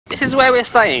This is where we're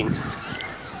staying.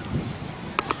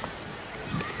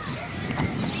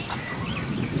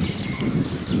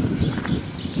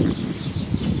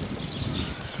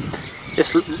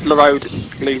 This road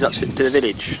leads up to the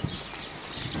village.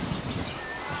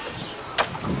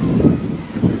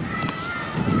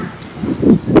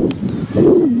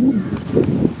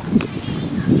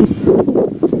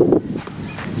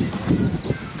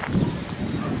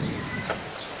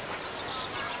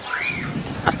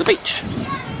 That's the beach.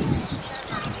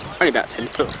 Only about 10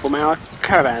 foot from our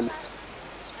caravan.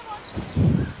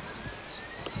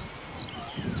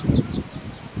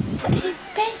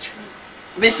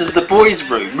 This is the boys'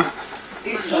 room.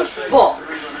 It's a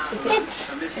box. It's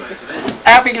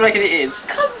How big do you reckon it is?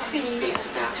 comfy.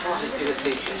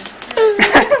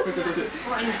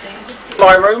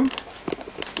 My room.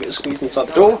 Bit of squeeze inside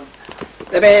the door.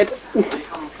 The bed.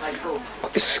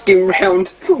 Skim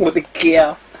round with the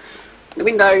gear. The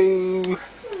window.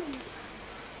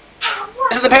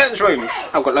 This is the parents' room.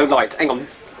 I've got no light. Hang on.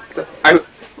 So,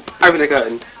 over the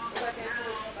curtain.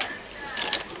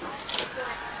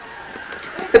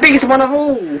 The biggest one of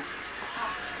all. Is it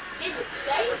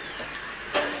safe?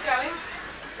 Where are you going?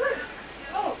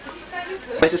 Oh, did you say you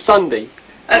could? This is Sunday.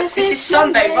 This is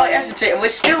Sunday, right, hasn't it? And we're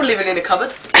still living in a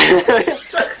cupboard.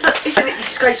 Look, isn't it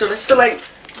disgraceful? They still ain't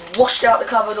washed out the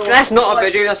cupboard. Or That's not a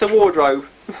bedroom, that's a wardrobe.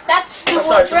 That's still I'm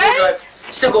sorry, it's a wardrobe. wardrobe.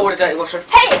 Still got all the dirty washing.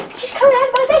 Hey, she's coming out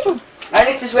of my bedroom. And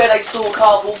this is where they store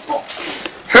cardboard boxes.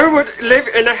 Who would live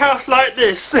in a house like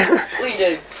this? We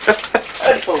do.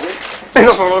 Only for a week.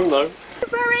 Not for long though.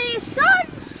 Over here, son.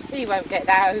 He won't get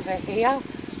that over here.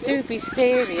 Do be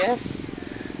serious.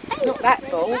 Not that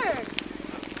ball.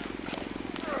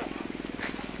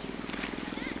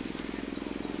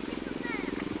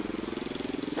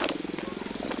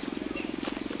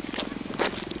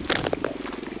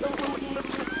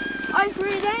 Over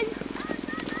here then.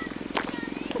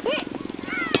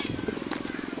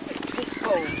 This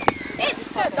ball. It's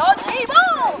the dodgy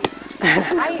ball.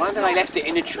 Why did I left it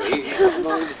in a tree?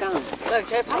 No,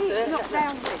 Jeff, that's it. Not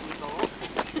round anymore.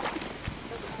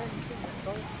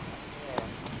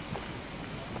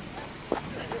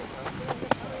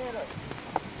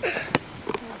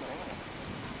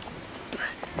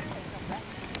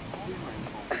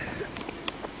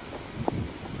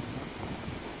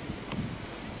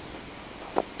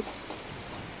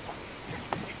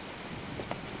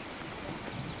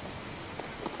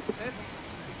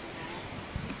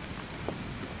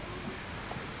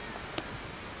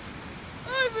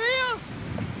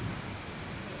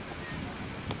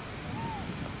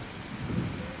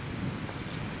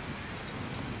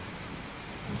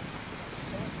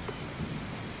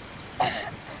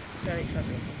 Very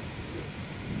trouble.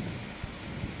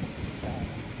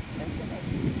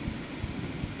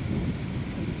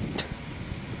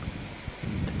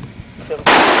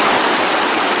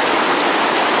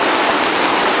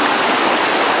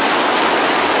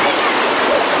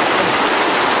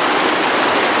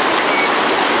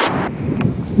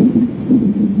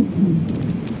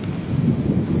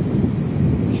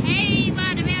 Hey,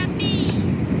 what about me?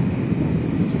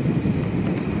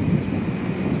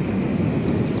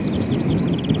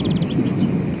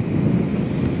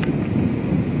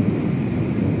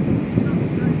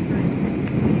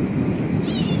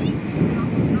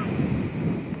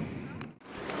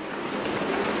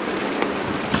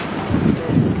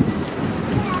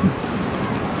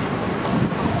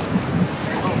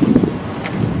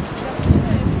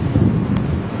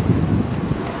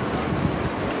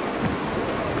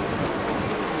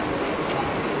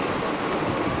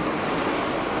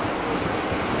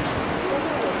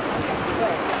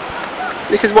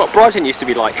 This is what Brighton used to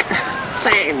be like.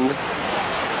 Sand.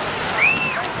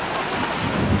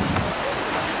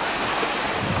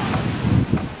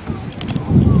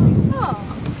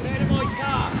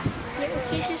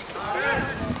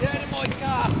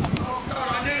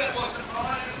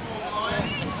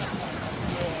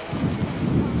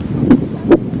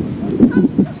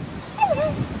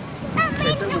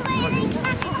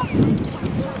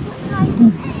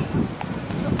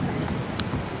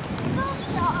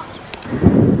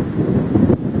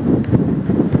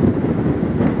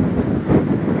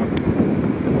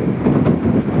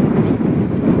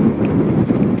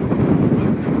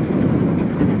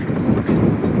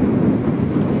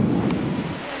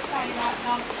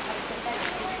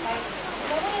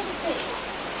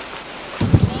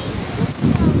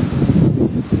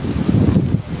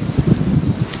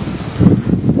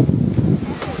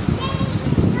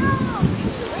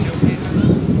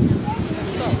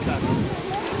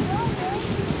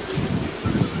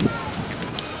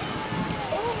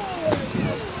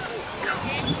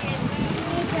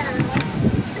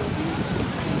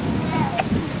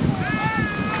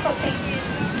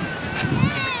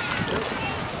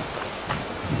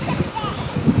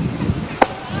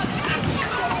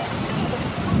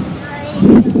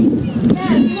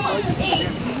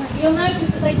 You'll notice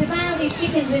that they devour these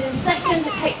chickens within seconds.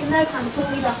 It takes them no time at all.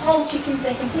 These are whole chickens,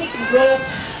 they're completely raw,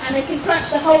 and they can crunch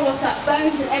the whole lot up,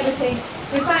 bones and everything.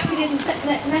 In fact, it isn't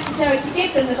necessary to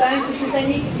give them the bones because they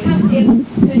need calcium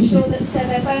to ensure that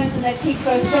their bones and their teeth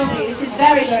grow strongly. This is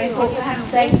very, very important, I have to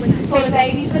say, for the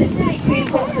babies, but it's still equally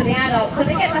important for the adults. So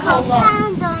they get the whole lot.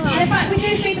 And in fact, we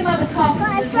do feed them other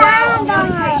carcasses as well. On the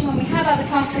odd occasion when we have other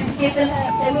carcasses to give them,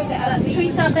 they will get a tree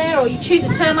stump there, or you choose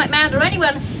a termite mound, or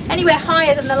anywhere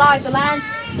higher than the lie of the land.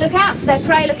 Look out for their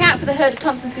prey, look out for the herd of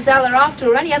Thompson's gazelle they're after,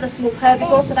 or any other small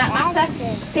herbivore for that matter.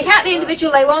 Pick out the individual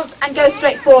they want and go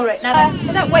straight for it. Now,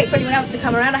 they don't wait for anyone else to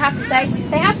come around, I have to say.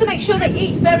 They have to make sure they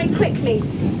eat very quickly.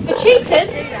 For cheetahs,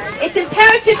 it's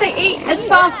imperative they eat as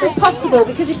fast as possible,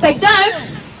 because if they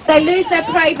don't, they lose their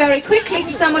prey very quickly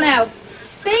to someone else.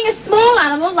 Being a small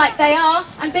animal like they are,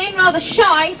 and being rather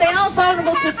shy, they are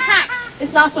vulnerable to attack.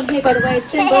 This last one here, by the way, is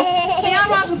Thimble. They are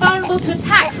rather vulnerable to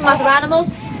attack from other animals,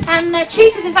 and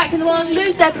cheetahs, in fact, in the wild,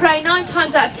 lose their prey 9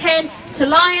 times out of 10 to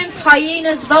lions,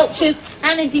 hyenas, vultures,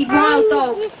 and indeed wild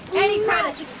dogs. Any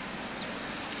predator.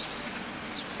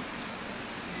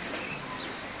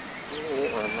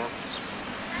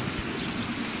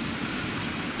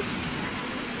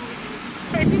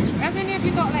 How many have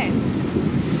you got left?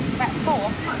 About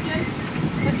 4.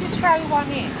 But just throw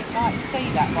one in, you might see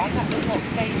that one. That was what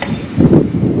Dave did.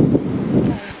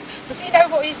 Does he know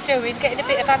what he's doing? Getting a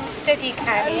bit of unsteady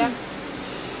carrier.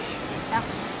 Now,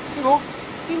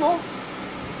 few more.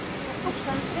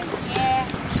 Yeah.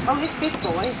 Oh, this big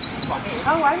boy.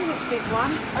 Oh, only this big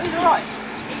one. Oh, he's alright.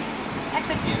 He takes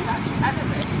a few, that's a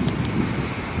rest.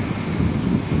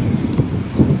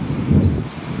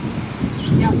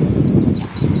 Yeah.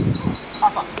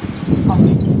 Up. No.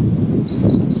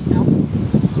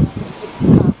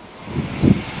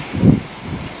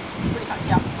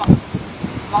 Yeah,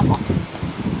 last one.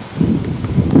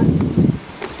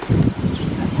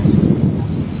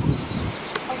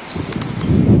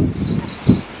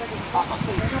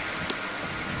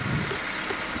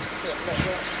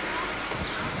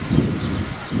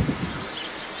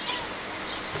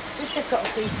 They've got a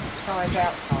decent size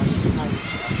outside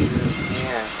enclosure.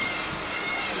 Yeah.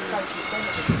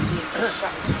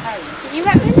 Is you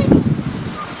wrapping it?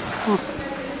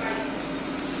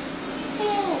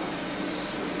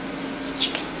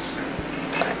 Chickens.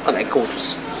 Aren't they gorgeous?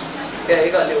 Yeah,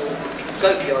 you got a little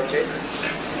goat behind you.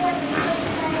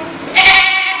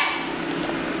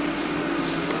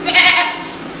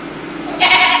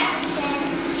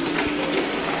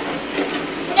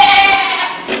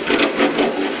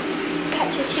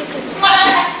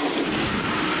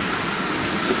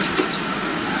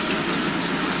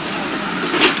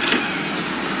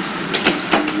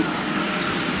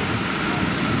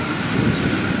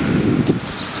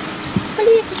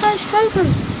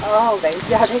 Oh, they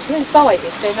do bite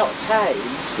if they're not tame.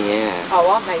 Yeah.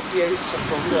 Oh, aren't they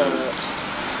beautiful? Look.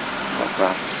 What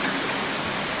rough.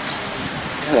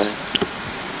 Look.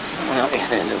 Well,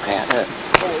 look out, look.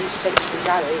 Oh, he's sentry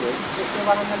go, he is. Is the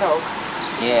one on the log?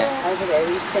 Yeah. Over there,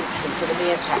 he's sentry for the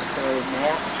meerkats are in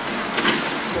there.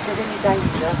 If there's any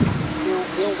danger,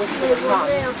 he'll whistle and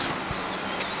run.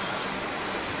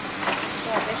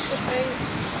 Yeah, there should be.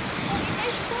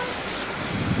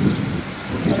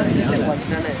 Little ones,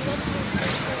 doesn't it?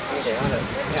 Yeah, look.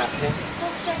 Yeah.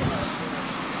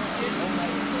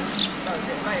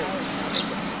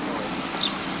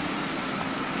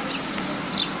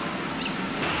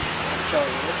 Show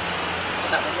you.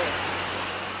 That one there.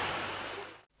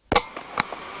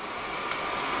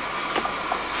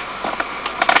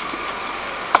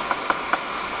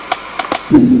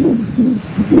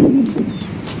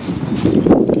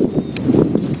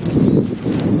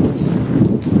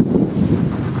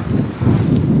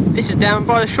 This is down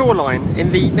by the shoreline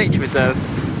in the nature reserve.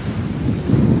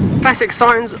 Classic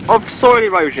signs of soil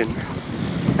erosion.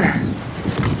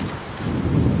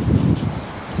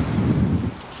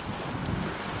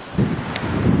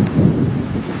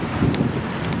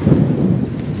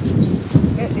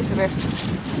 Yeah, it's a nest.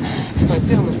 Go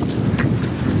film it.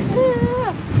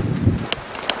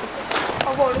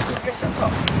 Oh, what a little dress up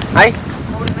top. Hey?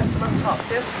 What a nest up top,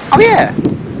 see? Oh yeah!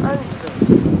 Loads of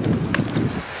them.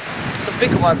 Some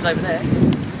bigger ones over there.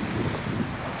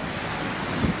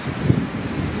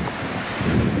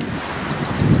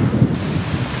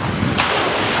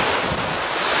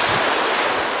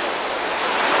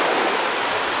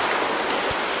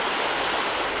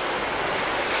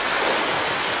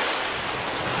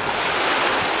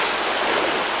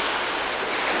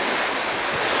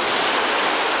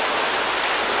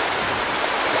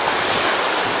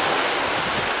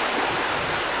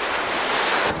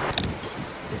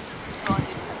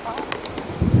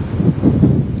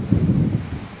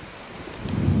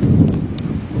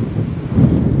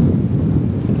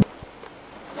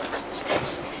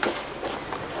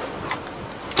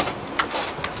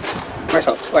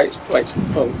 Wait.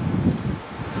 Oh.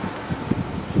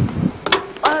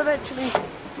 I eventually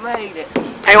made it.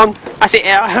 Hang on, that's it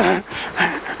out.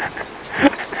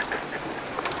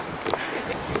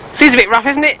 Seems a bit rough,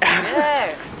 isn't it?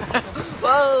 Yeah.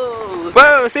 Whoa.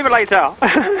 Whoa, see you later.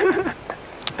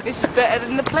 This is better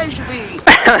than the pleasure beat.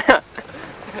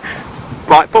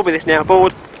 Right, board with this now,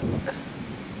 board.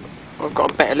 I've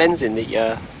got a better lens in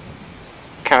the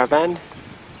caravan.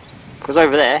 Because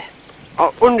over there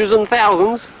are hundreds and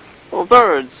thousands of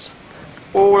birds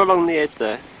all along the edge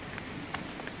there.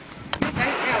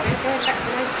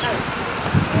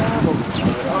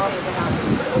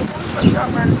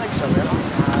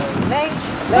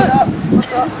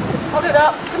 Hold it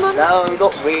up. Come on. No,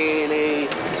 not really.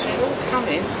 They're all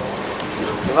coming.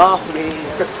 You're after me.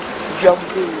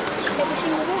 Jumping.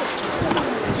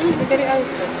 Get it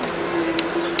open.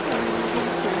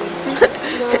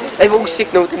 They've all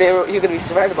signalled and you're going to be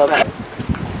surrounded by that.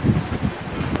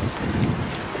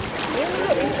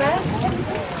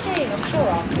 I'm sure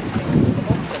I'll put 6 to the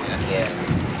bottom. Yeah.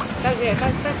 Don't too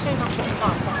much at a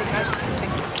time, so I think most of the 6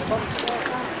 to the bottom.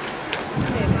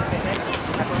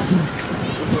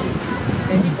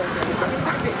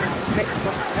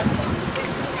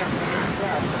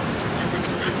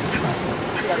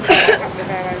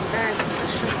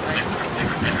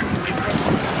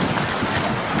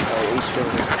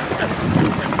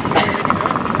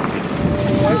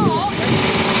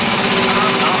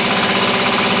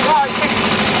 Well, it says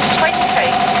 20.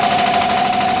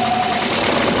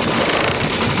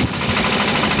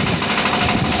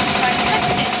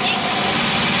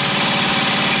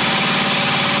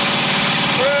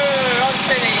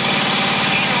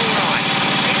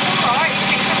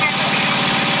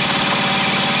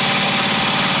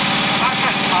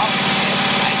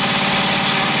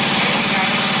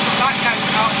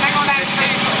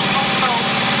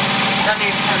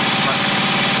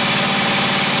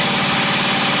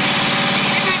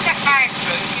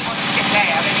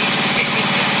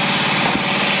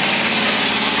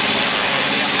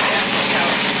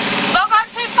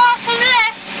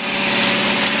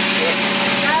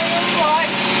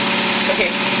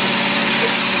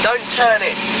 Don't turn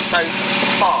it so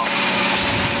far.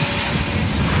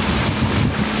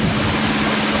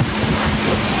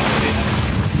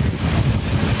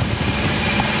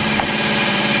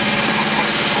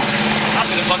 That's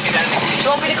going to boss you down.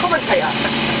 Shall I be the commentator?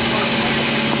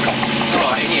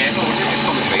 Alright, yeah, we'll do the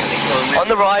commentary, I think. On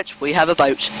the right, we have a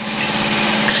boat.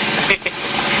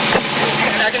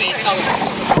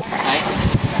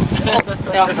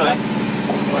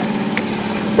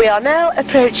 We are now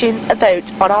approaching a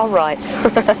boat on our right.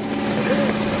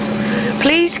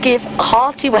 Please give a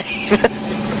hearty wave.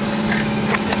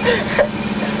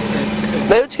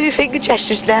 No two-finger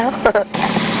gestures now. Look,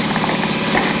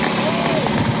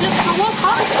 so what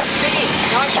part is that big?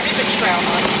 Nice river trail,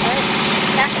 nice.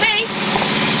 That's me.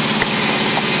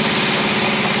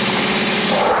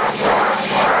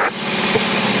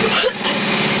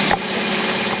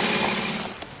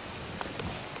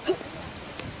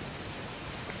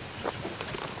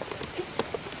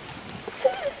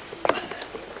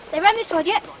 They ran this side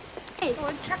yet? Go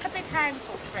on, chuck a big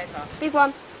handful, Trevor. Big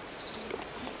one.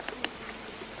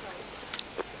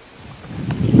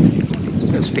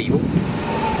 That's feeble.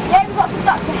 Yeah, we've got some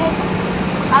ducks ahead.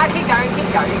 Keep going,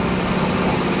 keep going.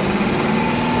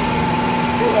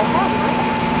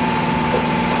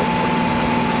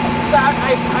 Is that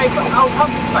I'll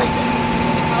compensate it?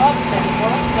 I said it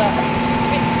was, but it's a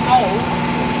bit small.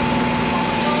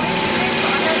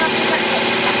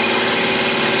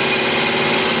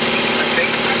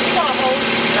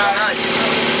 No.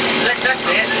 That's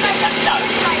it. No.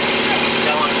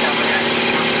 Go on, cover that.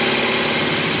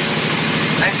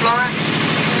 Hey, Flora.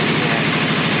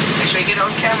 Make sure you get it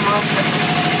on camera.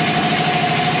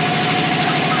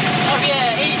 Oh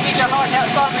yeah, he's a horse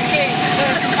outside the king. There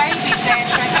are some babies there,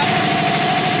 Trevor.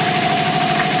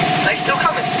 They still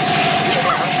coming?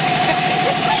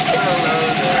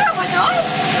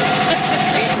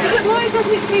 Why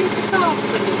doesn't it seem so fast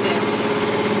when you're there?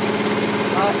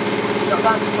 Not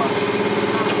that fast.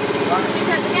 You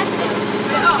turned the gas down.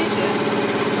 Did you?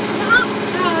 No.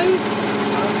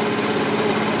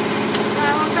 No,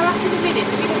 I'll go up in a minute.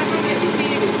 We're going to go get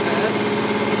steering first.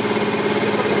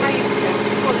 We've got the waves down,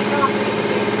 so go up in a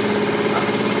minute.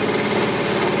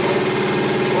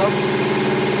 Well,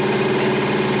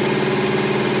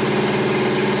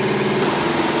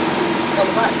 it's on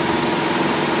the back.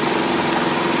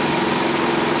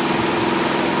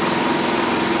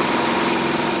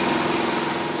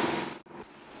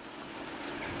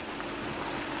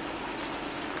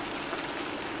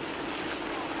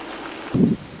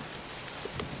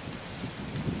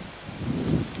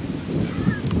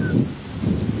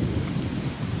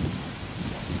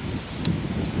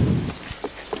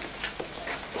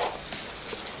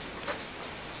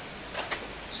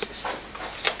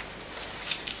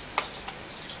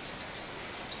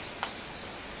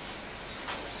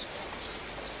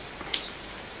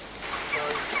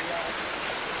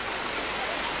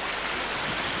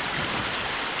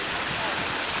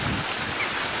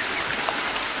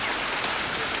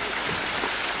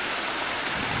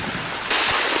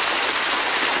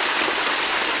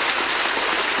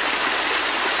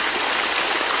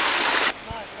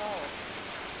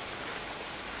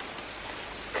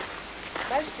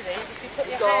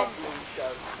 hand.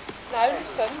 No,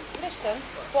 listen.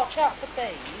 Watch out for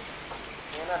bees.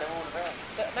 Yeah, no, they're all around.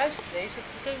 But most of these, if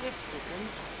you do this with them,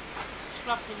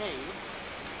 scrub the leaves,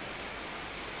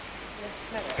 they'll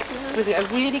smell it. Give it a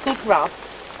really good rub,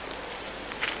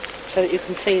 so that you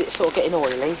can feel it sort of getting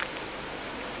oily.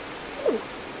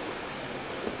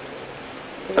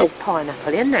 There's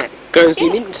pineapple, isn't it? Guernsey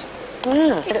mint.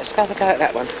 Yeah. Let's go have a go at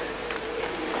that one.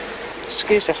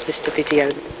 Excuse us, Mr.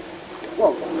 Video.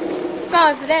 Go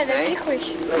over there, there's licorice.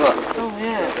 Look, Oh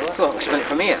yeah. go on, smell it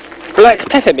from here. Black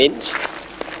peppermint.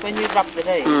 When you rub the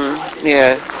leaves.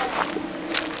 Yeah.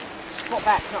 What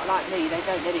back, not like me, they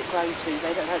don't let it grow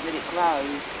they don't let it grow.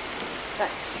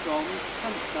 That's strong.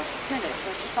 Camphor. Smell it,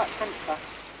 smells just like camphor.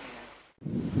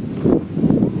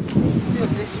 Look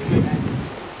at this bit.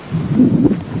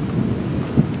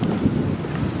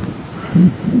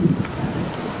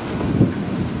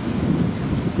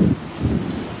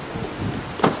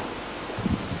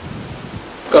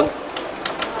 Go on.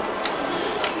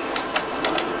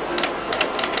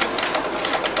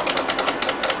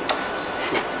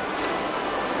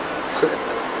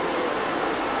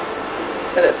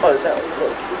 And it flows out.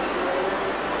 Look.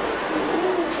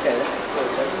 Yeah, it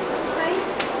flows out.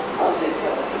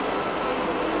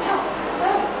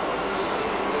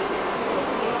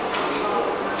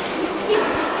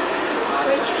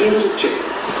 Here's a check.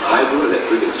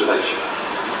 Hydroelectric installation.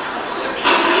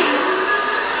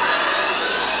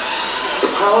 The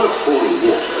power of falling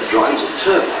water drives a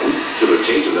turbine to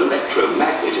rotate an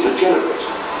electromagnet in a generator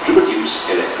to produce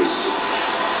electricity.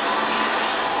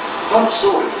 Pump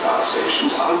storage power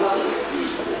stations are another way of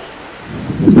using water.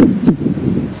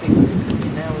 I think it's going to be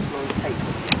an hour's long take to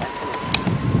get back in it.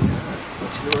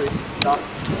 Which is always done.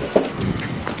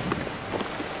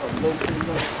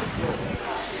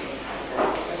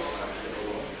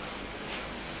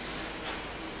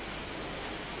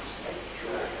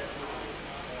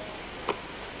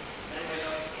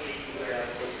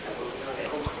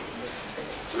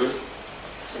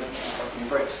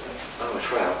 Oh, a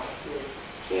shroud.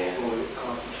 Yeah.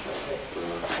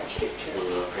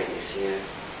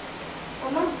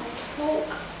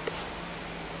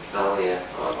 Oh, yeah.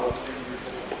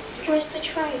 Where's the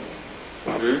train?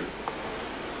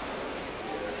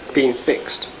 Being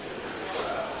fixed.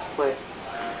 Where?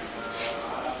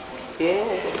 Yeah,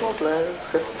 wobbler.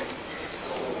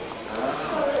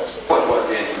 What's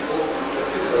the engine?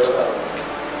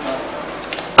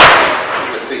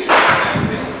 The feature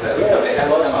it has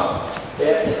come up. Yeah,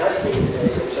 it has been.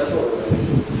 It's several of those.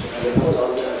 And it was on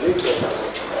the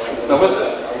jigsaw. No, was it?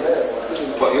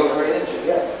 What, your very engine?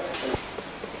 Yeah.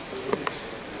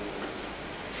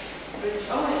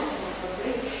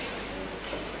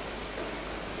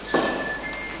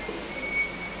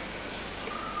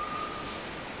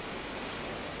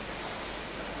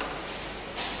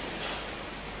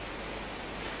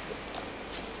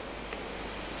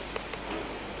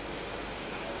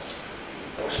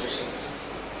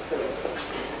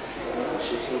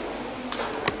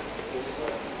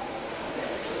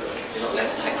 You're not allowed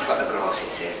to take photographs,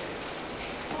 it says.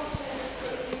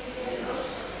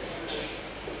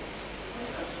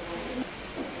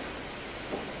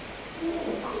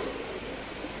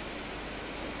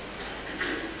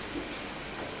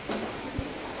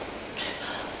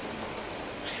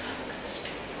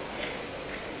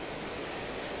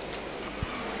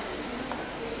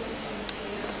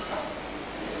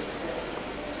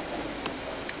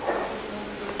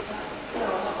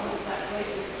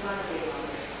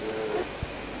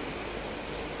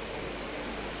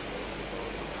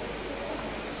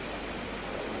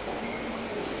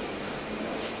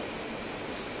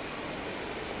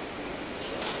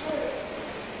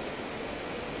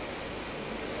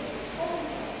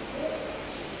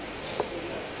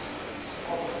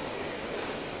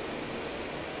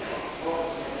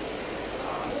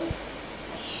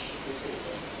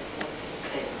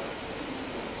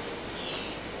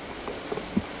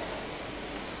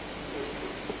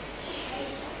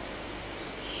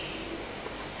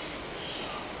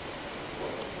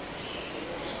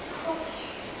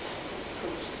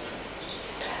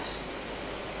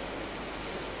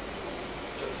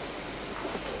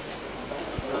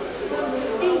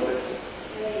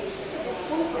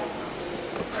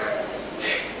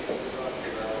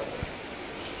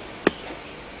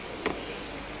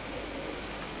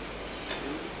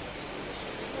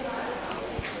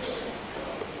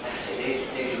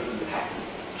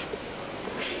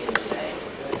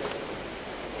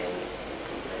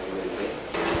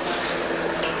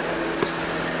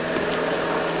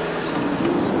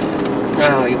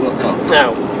 Oh, you will not.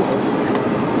 Now.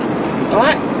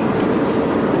 Alright.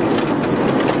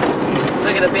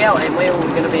 Look at going to be out, ain't we? Or are we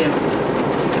going to be in?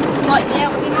 Might be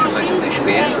out within 2 I think we should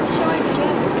be out. minutes.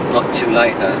 Not too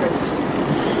late though.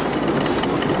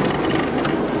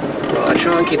 Right, I'll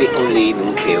try and keep it on leave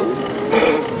and kill.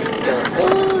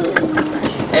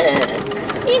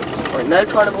 Right, no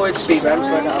trying to avoid speed ramps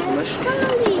right out of us.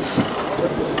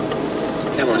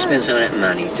 Come on, spend some of that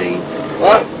money, Dean.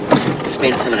 What?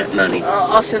 Spend some of that money.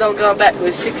 I said I'm going back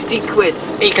with 60 quid.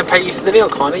 He can pay you for the meal,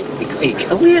 can't he?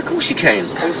 Oh yeah, of course you can.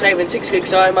 I'm saving 6 quid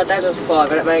because I owe my dad a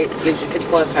 5 and it made gives you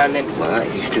 £55 then. Well,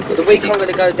 you still got The week I'm going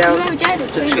to go down No, Dad,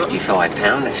 it's to £55,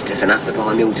 that's just enough to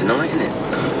buy a meal tonight, isn't it?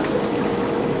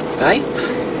 Hey?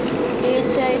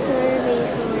 It's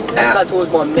over. That's go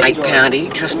towards my mid. £8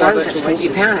 each, I suppose, that's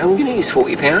 £40. All you need is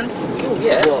 £40. Oh,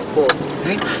 yeah. What for?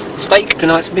 Hey? Steak.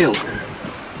 Tonight's meal.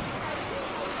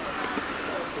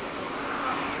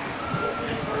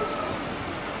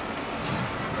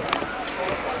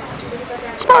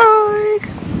 Spike!